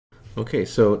Okay,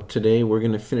 so today we're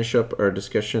going to finish up our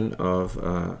discussion of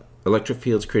electric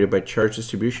fields created by charge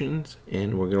distributions,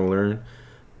 and we're going to learn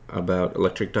about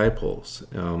electric dipoles.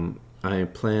 I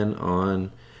plan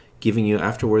on giving you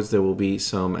afterwards. There will be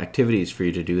some activities for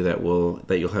you to do that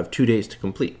you'll have 2 days to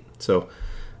complete. So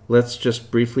let's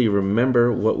just briefly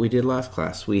remember what we did last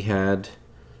class. We had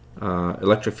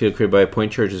electric field created by a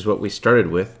point charge is what we started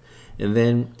with, and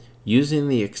then using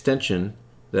the extension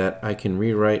that I can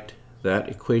rewrite that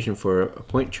equation for a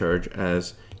point charge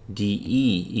as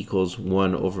dE equals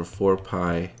 1 over 4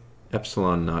 pi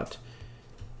epsilon naught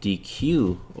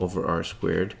dq over r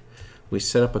squared. We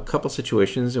set up a couple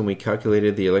situations and we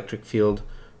calculated the electric field.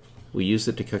 We used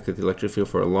it to calculate the electric field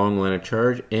for a long line of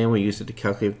charge, and we used it to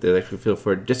calculate the electric field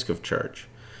for a disk of charge.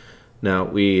 Now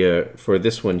for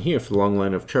this one here, for the long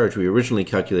line of charge, we originally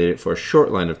calculated it for a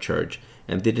short line of charge,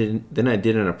 and then I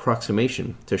did an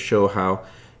approximation to show how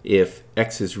if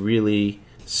x is really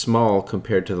small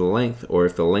compared to the length, or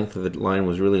if the length of the line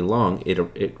was really long,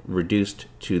 it reduced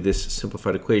to this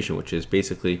simplified equation, which is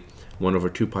basically 1 over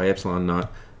 2 pi epsilon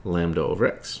naught lambda over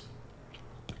x.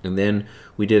 And then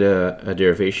we did a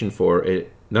derivation for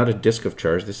not a disk of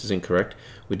charge, this is incorrect,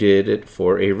 we did it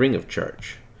for a ring of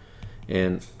charge.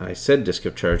 And I said disk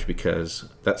of charge because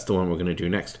that's the one we're going to do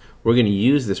next. We're going to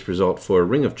use this result for a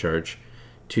ring of charge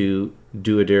to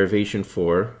do a derivation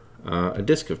for a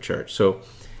disk of charge. So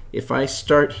if I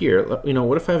start here,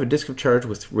 what if I have a disk of charge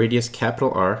with radius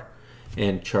capital R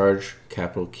and charge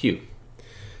capital Q?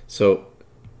 So,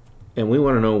 and we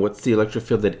want to know what's the electric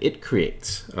field that it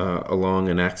creates along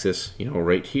an axis,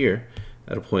 right here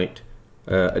at a point,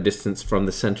 a distance from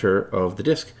the center of the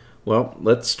disk. Well,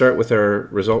 let's start with our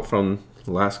result from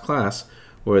last class,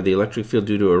 where the electric field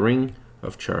due to a ring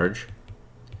of charge,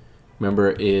 remember,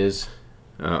 is,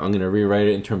 I'm going to rewrite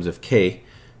it in terms of K.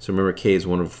 So remember, K is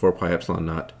 1 over 4 pi epsilon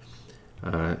naught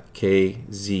K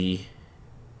Z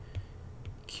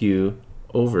Q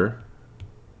over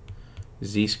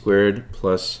Z squared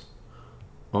plus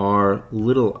R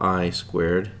little I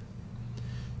squared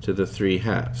to the 3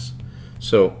 halves.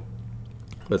 So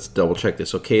let's double check this.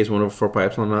 So K is 1 over 4 pi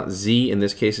epsilon naught. Z in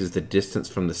this case is the distance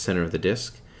from the center of the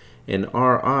disk, and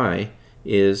Ri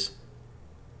is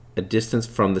a distance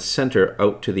from the center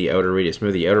out to the outer radius.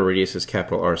 Remember, the outer radius is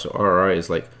capital R, so Ri is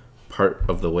like part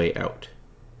of the way out.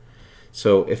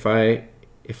 So if I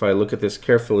look at this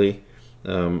carefully,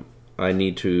 I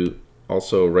need to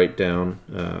also write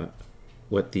down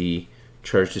what the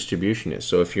charge distribution is.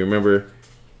 So if you remember,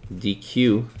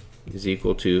 dq is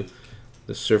equal to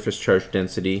the surface charge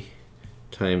density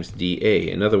times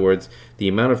dA. In other words, the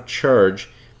amount of charge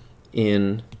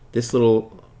in this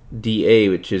little dA,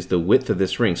 which is the width of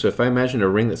this ring. So if I imagine a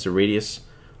ring that's a radius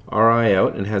Ri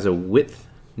out and has a width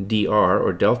dr,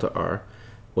 or delta r,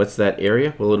 what's that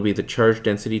area? Well, it'll be the charge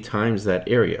density times that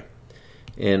area.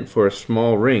 And for a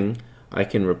small ring, I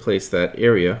can replace that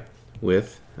area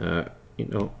with, I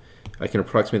can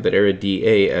approximate that area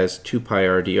dA as 2 pi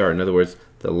r dr. In other words,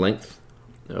 the length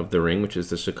of the ring, which is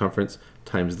the circumference,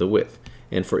 times the width.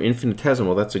 And for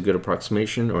infinitesimal, that's a good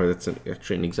approximation, or that's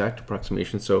actually an exact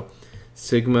approximation. So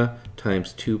sigma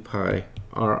times 2 pi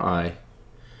Ri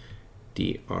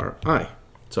dRi.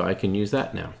 So I can use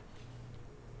that now.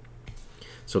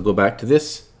 So go back to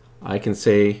this. I can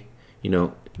say,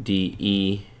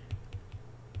 dE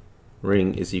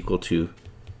ring is equal to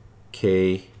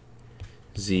K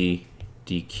Z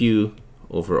dQ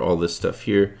over all this stuff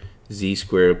here, Z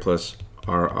squared plus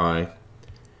Ri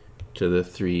to the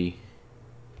 3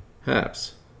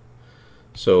 halves.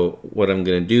 So what I'm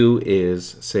going to do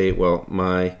is say, well,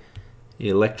 my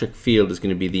electric field is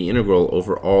going to be the integral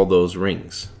over all those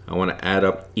rings. I want to add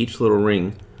up each little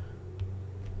ring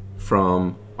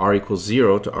from r equals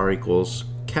 0 to r equals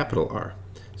capital R.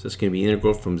 So it's going to be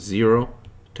integral from 0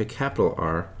 to capital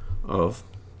R of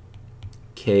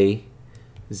K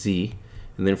Z.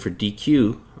 And then for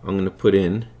dq, I'm going to put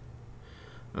in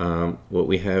what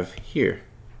we have here.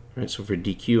 Right? So for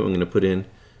dq, I'm going to put in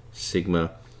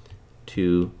sigma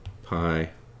 2 pi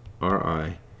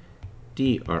Ri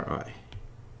dRi.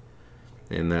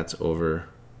 And that's over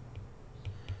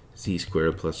Z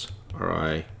squared plus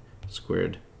Ri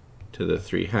squared to the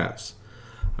 3 halves.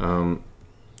 I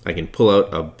can pull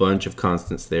out a bunch of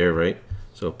constants there, right?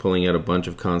 So pulling out a bunch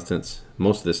of constants,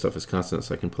 most of this stuff is constant,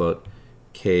 so I can pull out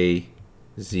K,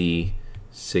 Z,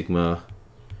 sigma,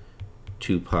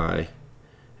 2 pi,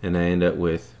 and I end up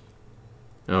with,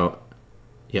 oh,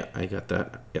 yeah, I got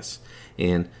that, yes.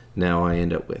 And now I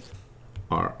end up with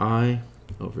Ri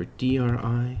over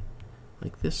dRi,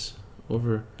 like this,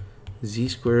 over Z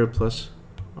squared plus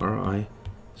Ri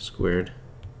squared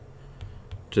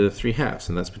to the 3/2,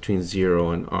 and that's between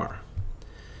 0 and r.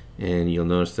 And you'll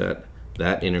notice that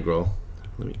that integral,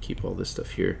 let me keep all this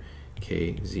stuff here,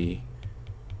 kz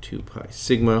 2 pi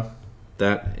sigma,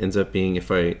 that ends up being,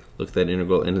 if I look at that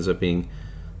integral, ends up being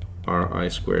ri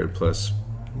squared plus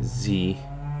z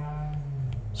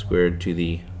squared to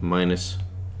the minus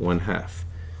 1/2.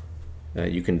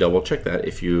 You can double check that.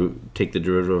 If you take the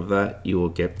derivative of that, you will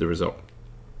get the result.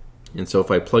 And so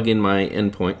if I plug in my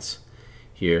endpoints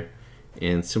here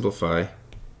and simplify,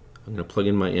 I'm going to plug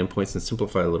in my endpoints and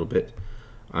simplify a little bit,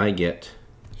 I get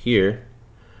here,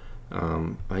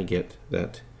 I get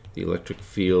that the electric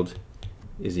field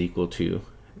is equal to,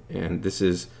 and this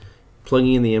is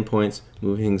plugging in the endpoints,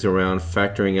 moving things around,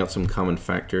 factoring out some common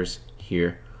factors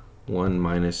here, 1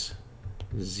 minus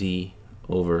z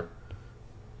over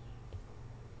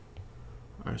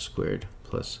r squared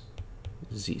plus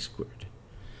z squared.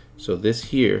 So this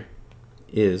here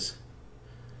is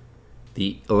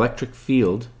the electric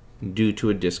field due to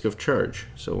a disk of charge.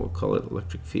 So we'll call it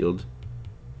electric field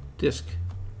disk.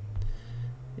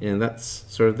 And that's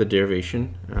sort of the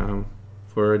derivation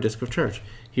for a disk of charge.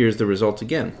 Here's the result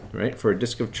again, right? For a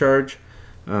disk of charge,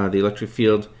 the electric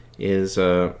field is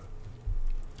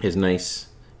nice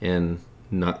and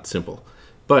not simple.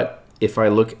 But if I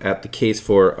look at the case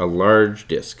for a large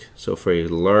disk, so for a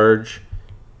large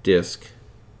disk,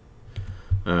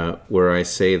 where I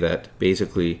say that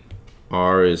basically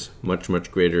r is much,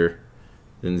 much greater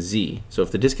than z. So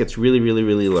if the disk gets really, really,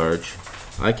 really large,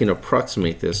 I can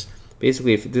approximate this.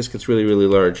 Basically, if the disk gets really, really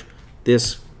large,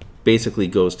 this basically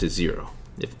goes to 0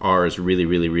 if r is really,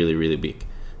 really, really, really big.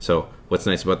 So what's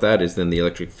nice about that is then the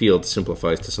electric field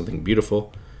simplifies to something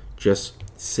beautiful, just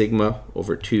sigma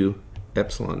over 2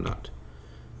 epsilon naught.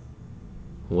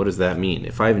 What does that mean?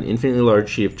 If I have an infinitely large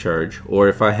sheet of charge, or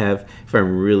if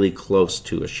I'm really close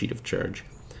to a sheet of charge,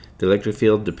 the electric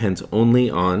field depends only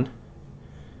on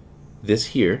this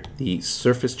here, the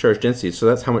surface charge density. So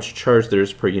that's how much charge there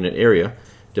is per unit area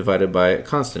divided by a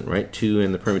constant, right? 2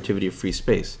 and the permittivity of free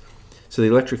space. So the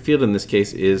electric field in this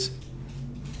case is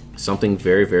something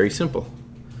very, very simple,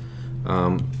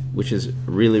 which is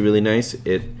really, really nice.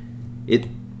 It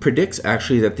predicts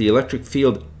actually that the electric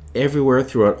field everywhere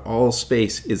throughout all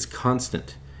space is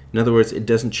constant. In other words, it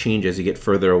doesn't change as you get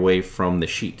further away from the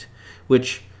sheet,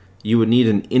 which you would need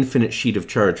an infinite sheet of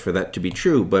charge for that to be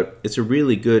true, but it's a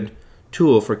really good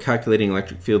tool for calculating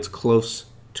electric fields close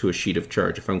to a sheet of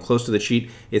charge. If I'm close to the sheet,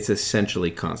 it's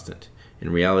essentially constant. In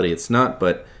reality, it's not,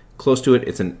 but close to it,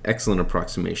 it's an excellent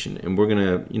approximation, and we're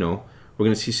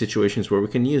gonna see situations where we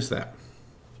can use that.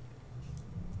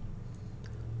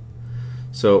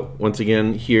 So once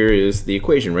again, here is the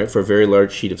equation, right? For a very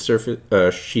large sheet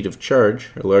of charge,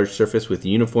 a large surface with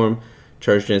uniform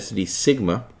charge density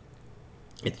sigma,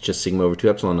 it's just sigma over 2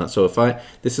 epsilon naught. So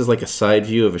this is like a side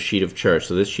view of a sheet of charge.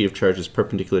 So this sheet of charge is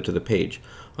perpendicular to the page.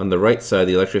 On the right side,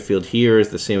 the electric field here is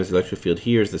the same as the electric field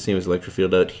here, is the same as the electric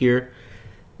field out here.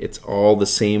 It's all the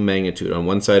same magnitude. On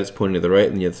one side it's pointing to the right,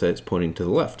 and the other side it's pointing to the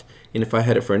left. And if I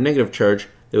had it for a negative charge,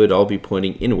 they would all be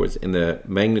pointing inwards, and the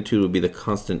magnitude would be the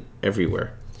constant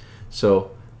everywhere.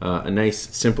 So a nice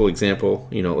simple example,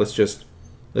 let's just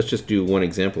do one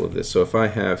example of this. So if I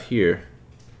have here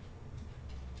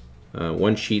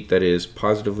one sheet that is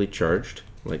positively charged,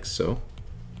 like so,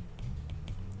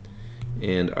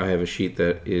 and I have a sheet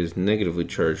that is negatively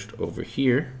charged over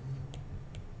here,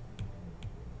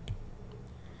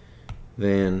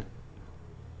 then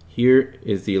here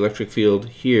is the electric field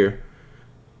here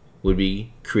would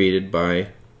be created by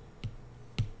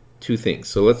two things.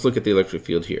 So let's look at the electric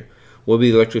field here. What would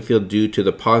be the electric field due to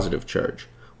the positive charge?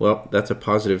 Well, that's a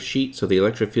positive sheet, so the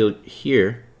electric field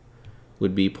here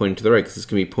would be pointing to the right because it's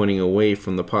going to be pointing away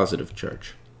from the positive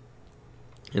charge.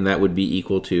 And that would be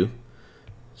equal to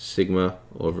sigma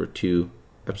over 2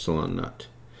 epsilon naught.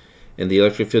 And the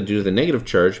electric field due to the negative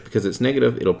charge, because it's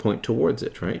negative, it'll point towards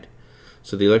it, right?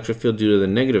 So the electric field due to the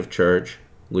negative charge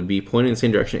would be pointing in the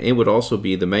same direction, and it would also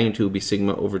be, the magnitude would be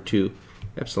sigma over 2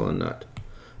 epsilon naught.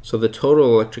 So the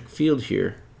total electric field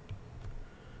here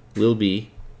will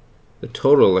be,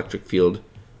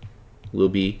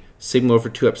 sigma over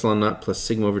 2 epsilon naught plus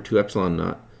sigma over 2 epsilon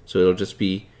naught. So it'll just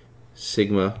be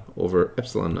sigma over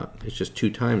epsilon naught. It's just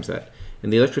 2 times that.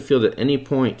 And the electric field at any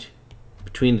point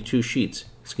between the two sheets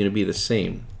is going to be the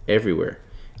same everywhere.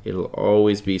 It'll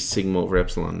always be sigma over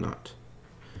epsilon naught.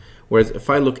 Whereas if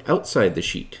I look outside the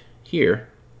sheet here,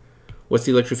 what's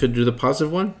the electric field due to the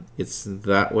positive one? It's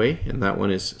that way, and that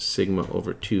one is sigma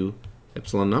over 2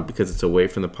 epsilon naught because it's away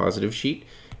from the positive sheet.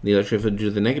 And the electric field due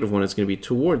to the negative one is going to be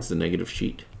towards the negative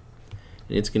sheet,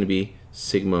 and it's going to be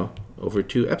sigma over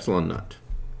 2 epsilon naught.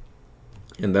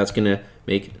 And that's going to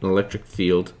make an electric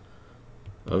field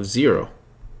of 0.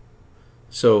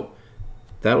 So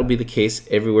that will be the case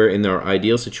everywhere in our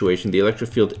ideal situation. The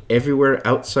electric field everywhere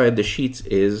outside the sheets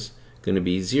is going to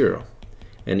be 0.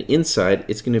 And inside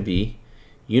it's going to be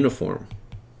uniform,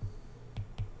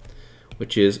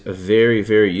 which is a very,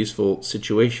 very useful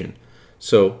situation.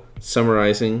 So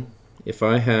summarizing, if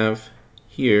I have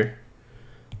here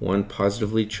one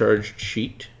positively charged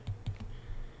sheet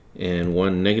and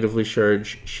one negatively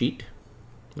charged sheet,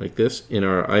 like this, in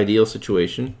our ideal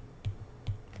situation,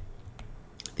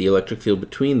 the electric field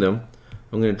between them,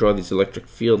 I'm going to draw these electric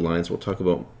field lines. We'll talk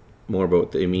about more about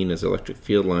what they mean as electric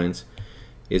field lines,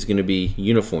 is going to be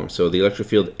uniform. So the electric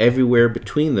field everywhere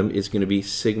between them is going to be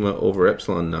sigma over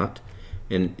epsilon naught,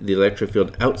 and the electric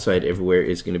field outside everywhere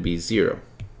is going to be 0.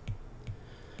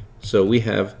 So we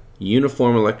have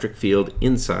uniform electric field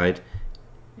inside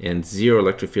and 0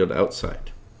 electric field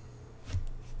outside.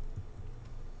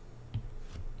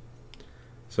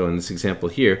 So in this example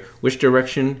here, which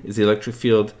direction is the electric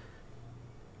field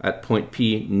at point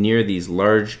P near these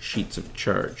large sheets of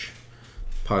charge?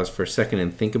 Pause for a second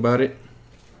and think about it.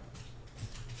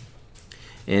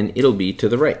 And it'll be to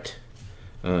the right.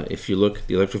 If you look,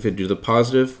 the electric field due to the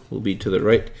positive will be to the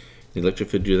right. The electric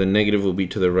field due to the negative will be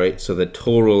to the right. So the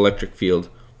total electric field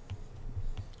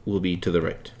will be to the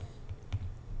right.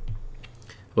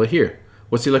 Well, here,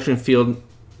 what's the electric field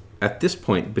at this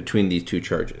point between these two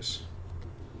charges?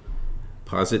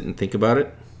 Pause it and think about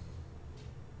it.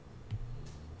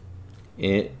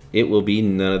 And it will be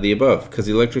none of the above, because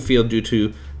the electric field due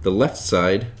to the left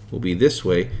side will be this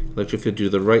way. Electric field due to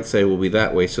the right side will be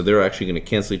that way, so they're actually going to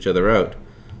cancel each other out.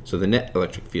 So the net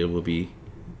electric field will be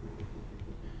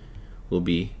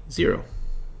 0.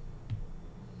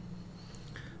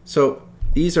 So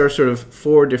these are sort of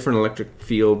 4 different electric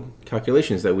field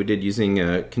calculations that we did using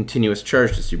a continuous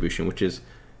charge distribution, which is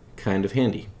kind of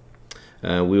handy.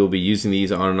 We will be using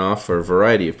these on and off for a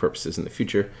variety of purposes in the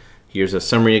future. Here's a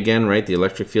summary again, right? The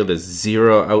electric field is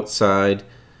 0 outside,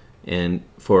 and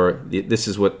this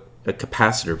is what a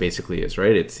capacitor basically is,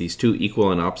 right? It's these two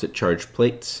equal and opposite charged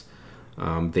plates.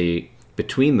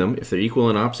 Between them, if they're equal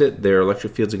and opposite, their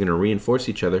electric fields are going to reinforce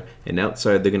each other, and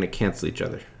outside they're going to cancel each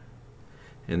other.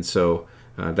 And so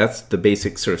that's the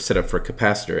basic sort of setup for a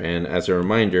capacitor. And as a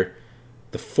reminder,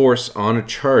 the force on a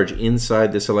charge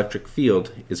inside this electric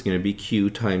field is going to be Q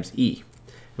times E.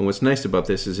 And what's nice about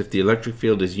this is if the electric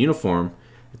field is uniform,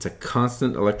 it's a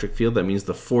constant electric field. That means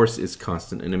the force is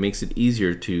constant, and it makes it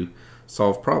easier to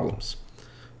solve problems.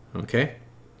 Okay?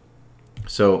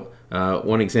 So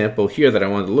one example here that I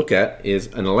wanted to look at is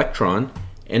an electron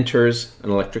enters an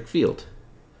electric field.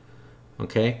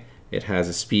 Okay? It has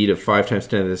a speed of 5 times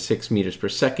 10 to the 6 meters per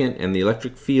second, and the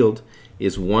electric field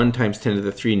is 1 times 10 to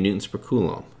the 3 newtons per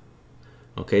Coulomb.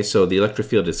 Okay, so the electric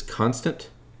field is constant.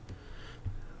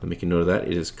 Let me make a note of that.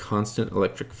 It is constant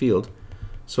electric field.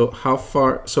 So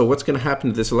what's going to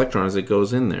happen to this electron as it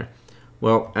goes in there?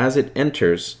 Well, as it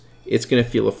enters, it's going to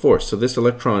feel a force. So this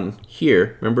electron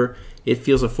here, remember, it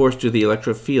feels a force due to the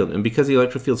electric field. And because the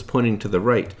electric field is pointing to the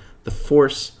right, the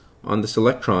force on this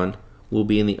electron will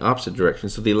be in the opposite direction.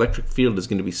 So the electric field is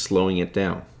going to be slowing it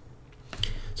down.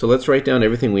 So let's write down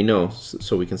everything we know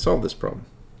so we can solve this problem.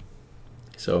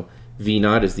 So V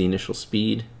naught is the initial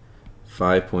speed,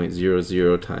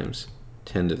 5.00 times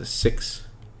 10 to the 6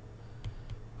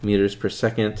 meters per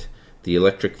second. The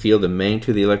electric field, the magnitude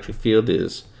of the electric field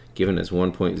is given as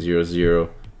 1.00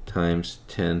 times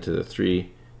 10 to the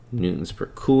 3 newtons per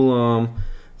Coulomb.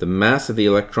 The mass of the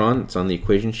electron, it's on the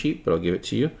equation sheet, but I'll give it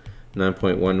to you,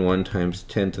 9.11 times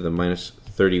 10 to the minus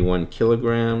 31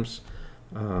 kilograms.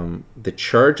 The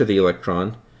charge of the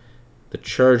electron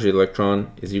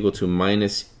is equal to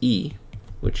minus E,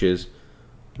 which is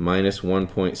minus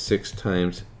 1.6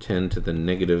 times 10 to the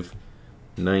negative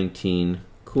 19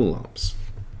 coulombs.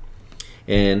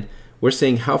 And we're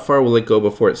saying how far will it go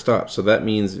before it stops? So that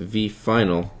means V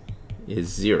final is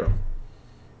 0,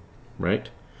 right?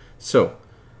 So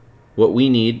what we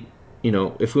need,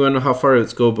 if we want to know how far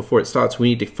it's go before it stops, we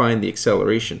need to find the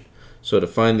acceleration. So to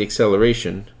find the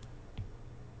acceleration,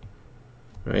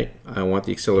 right, I want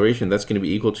the acceleration, that's going to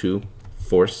be equal to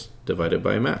force divided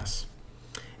by mass.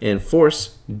 And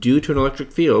force due to an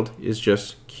electric field is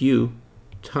just Q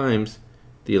times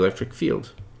the electric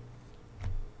field.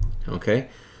 Okay,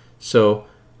 so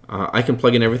I can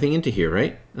plug in everything into here,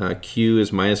 right? Q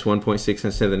is minus 1.6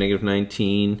 times 10 to the negative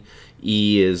 19.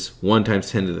 E is 1 times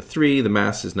 10 to the 3. The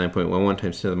mass is 9.11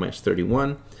 times 10 to the minus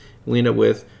 31. We end up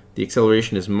with the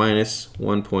acceleration is minus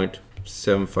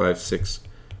 1.756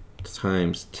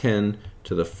 times 10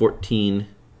 to the 14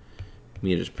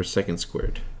 meters per second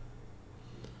squared.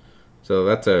 So So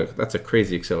that's a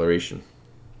crazy acceleration.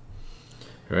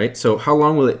 All right. So how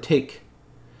long will it take,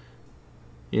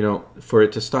 for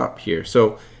it to stop here?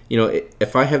 So,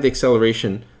 if I have the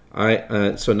acceleration,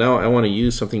 so now I want to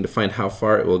use something to find how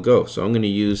far it will go. So I'm going to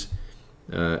use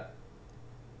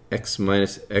x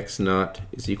minus x naught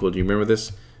is equal to, you remember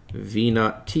this? V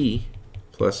naught t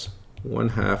plus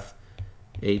 1/2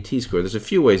 at squared. There's a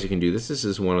few ways you can do this. This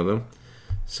is one of them.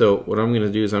 So what I'm going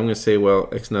to do is I'm going to say, well,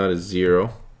 x naught is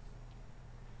 0.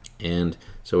 And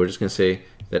so we're just going to say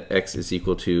that x is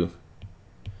equal to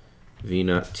v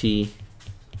naught t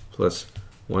plus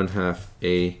 1/2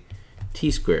 a t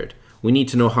squared. We need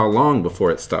to know how long before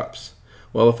it stops.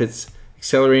 Well, if it's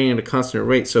accelerating at a constant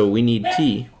rate, so we need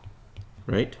t,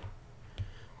 right?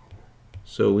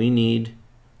 So we need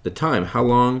the time, how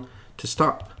long to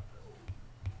stop.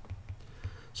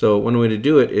 So one way to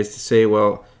do it is to say,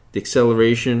 well, the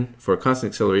acceleration for a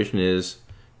constant acceleration is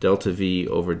delta v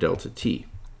over delta t.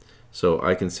 So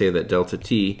I can say that delta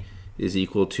t is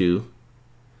equal to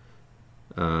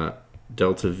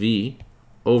delta v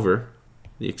over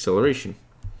the acceleration.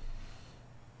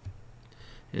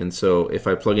 And so if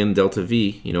I plug in delta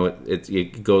v,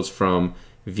 it goes from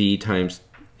v times,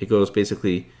 it goes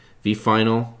basically v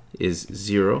final is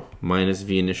 0 minus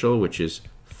v initial, which is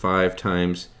 5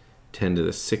 times 10 to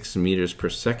the 6 meters per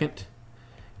second,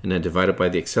 and then divided by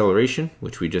the acceleration,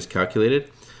 which we just calculated,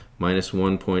 minus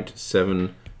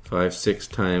 1.756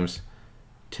 times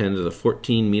 10 to the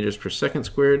 14 meters per second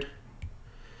squared.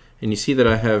 And you see that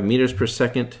I have meters per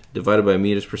second divided by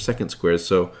meters per second squared,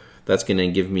 so that's going to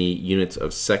give me units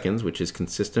of seconds, which is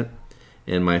consistent.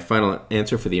 And my final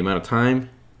answer for the amount of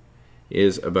time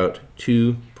is about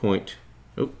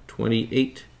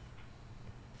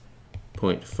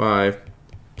 28.5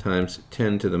 times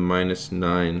 10 to the minus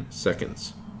 9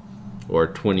 seconds, or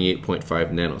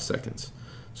 28.5 nanoseconds.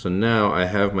 So now I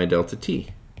have my delta t.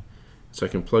 So I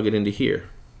can plug it into here.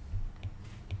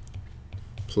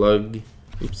 Plug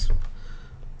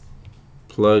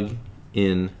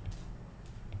in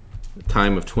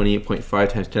time of 28.5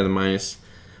 times 10 to the minus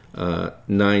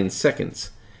 9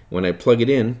 seconds. When I plug it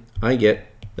in, I get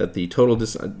that the total, I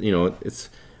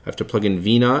have to plug in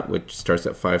v naught, which starts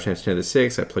at 5 times 10 to the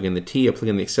 6. I plug in the t, I plug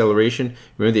in the acceleration.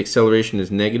 Remember, the acceleration is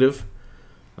negative.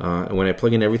 And when I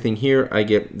plug in everything here, I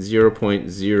get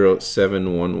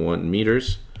 0.0711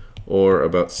 meters, or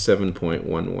about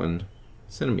 7.11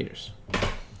 centimeters.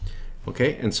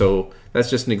 Okay, and so that's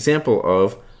just an example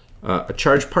of a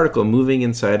charged particle moving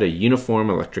inside a uniform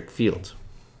electric field.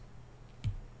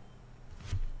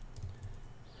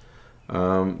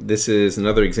 This is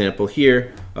another example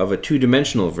here of a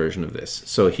two-dimensional version of this.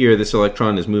 So here this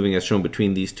electron is moving as shown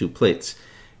between these two plates.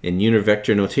 In unit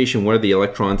vector notation, what are the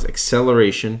electron's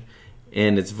acceleration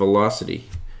and its velocity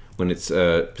when its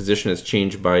position is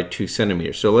changed by 2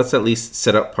 centimeters? So let's at least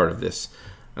set up part of this.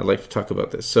 I'd like to talk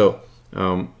about this. So,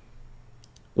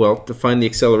 well, to find the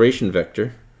acceleration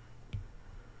vector,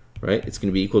 right, it's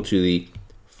going to be equal to the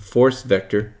force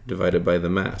vector divided by the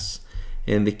mass.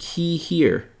 And the key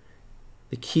here,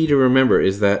 the key to remember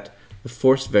is that the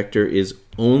force vector is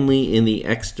only in the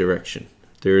x direction.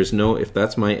 There is no, if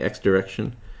that's my x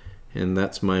direction and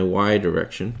that's my y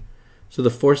direction, so the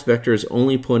force vector is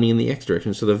only pointing in the x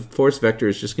direction. So the force vector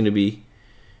is just going to be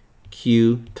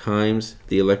q times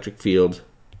the electric field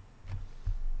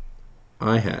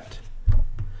I hat.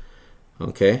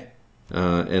 Okay,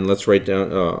 and let's write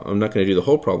down, I'm not going to do the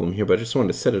whole problem here, but I just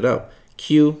wanted to set it up.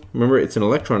 Q, remember it's an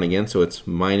electron again, so it's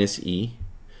minus E.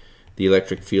 The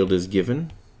electric field is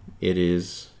given. It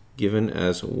is given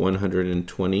as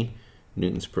 120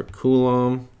 newtons per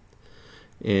Coulomb.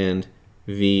 And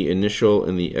V initial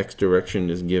in the x direction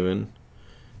is given,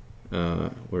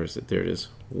 where is it? There it is,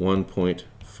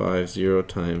 1.50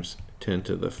 times 10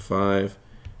 to the 5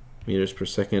 meters per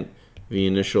second. V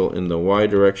initial in the y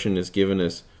direction is given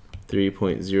as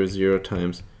 3.00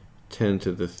 times 10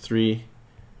 to the 3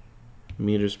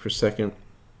 meters per second.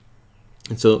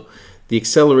 And so the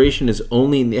acceleration is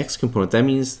only in the x component. That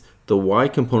means the y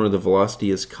component of the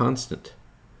velocity is constant.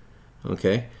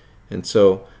 Okay, and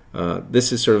so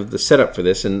this is sort of the setup for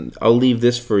this, and I'll leave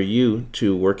this for you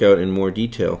to work out in more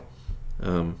detail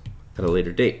at a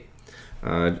later date.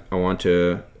 I want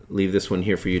to leave this one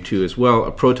here for you too as well.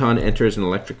 A proton enters an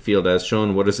electric field as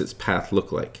shown. What does its path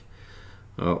look like?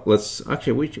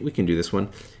 We can do this one.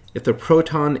 If the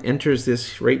proton enters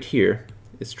this right here,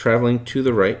 it's traveling to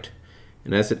the right,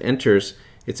 and as it enters,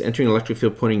 it's entering an electric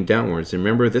field pointing downwards. And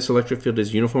remember, this electric field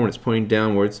is uniform and it's pointing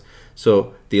downwards,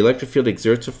 so the electric field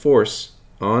exerts a force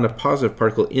on a positive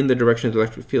particle in the direction of the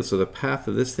electric field. So the path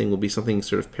of this thing will be something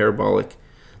sort of parabolic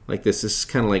like this. This is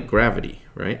kind of like gravity,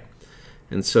 right?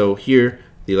 And so here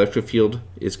the electric field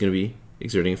is going to be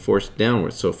exerting a force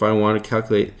downwards. So if I want to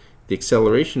calculate the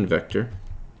acceleration vector,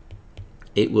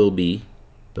 it will be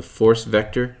the force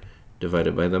vector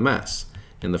divided by the mass.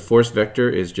 And the force vector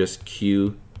is just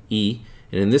QE.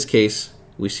 And in this case,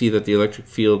 we see that the electric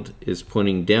field is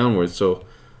pointing downwards, so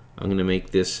I'm going to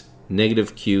make this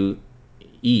negative QE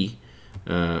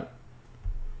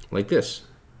like this.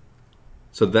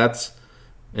 So that's,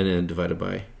 and then divided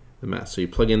by the mass. So you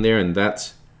plug in there, and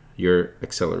that's your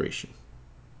acceleration.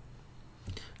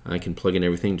 I can plug in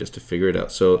everything just to figure it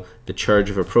out. So the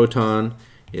charge of a proton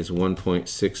is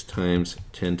 1.6 times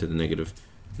 10 to the negative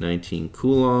 19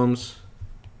 coulombs.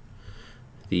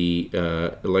 The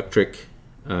electric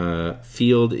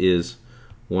field is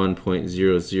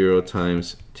 1.00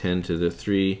 times 10 to the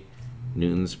 3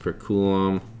 newtons per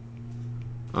coulomb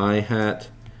I hat.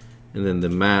 And then the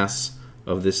mass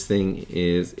of this thing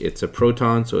is, it's a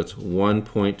proton, so it's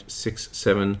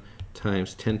 1.67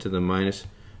 times 10 to the minus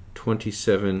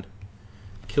 27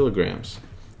 kilograms.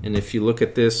 And if you look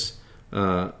at this,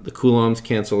 the coulombs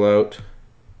cancel out,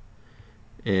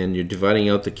 and you're dividing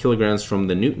out the kilograms from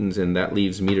the newtons, and that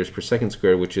leaves meters per second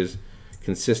squared, which is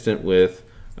consistent with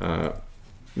an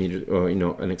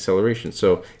acceleration.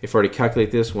 So if I already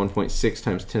calculate this, 1.6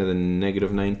 times 10 to the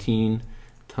negative 19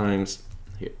 times,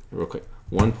 here, real quick,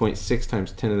 1.6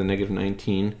 times 10 to the negative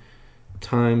 19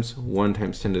 times 1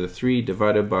 times 10 to the 3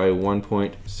 divided by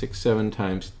 1.67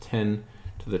 times 10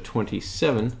 to the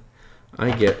 27,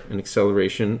 I get an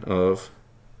acceleration of,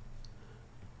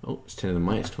 oh, it's 10 to the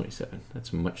minus 27.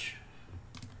 That's much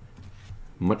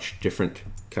different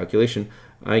calculation.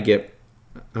 I get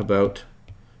about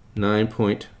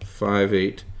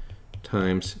 9.58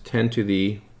 times 10 to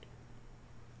the,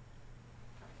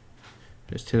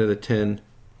 there's 10 to the 10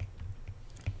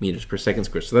 meters per second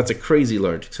squared. So that's a crazy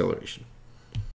large acceleration.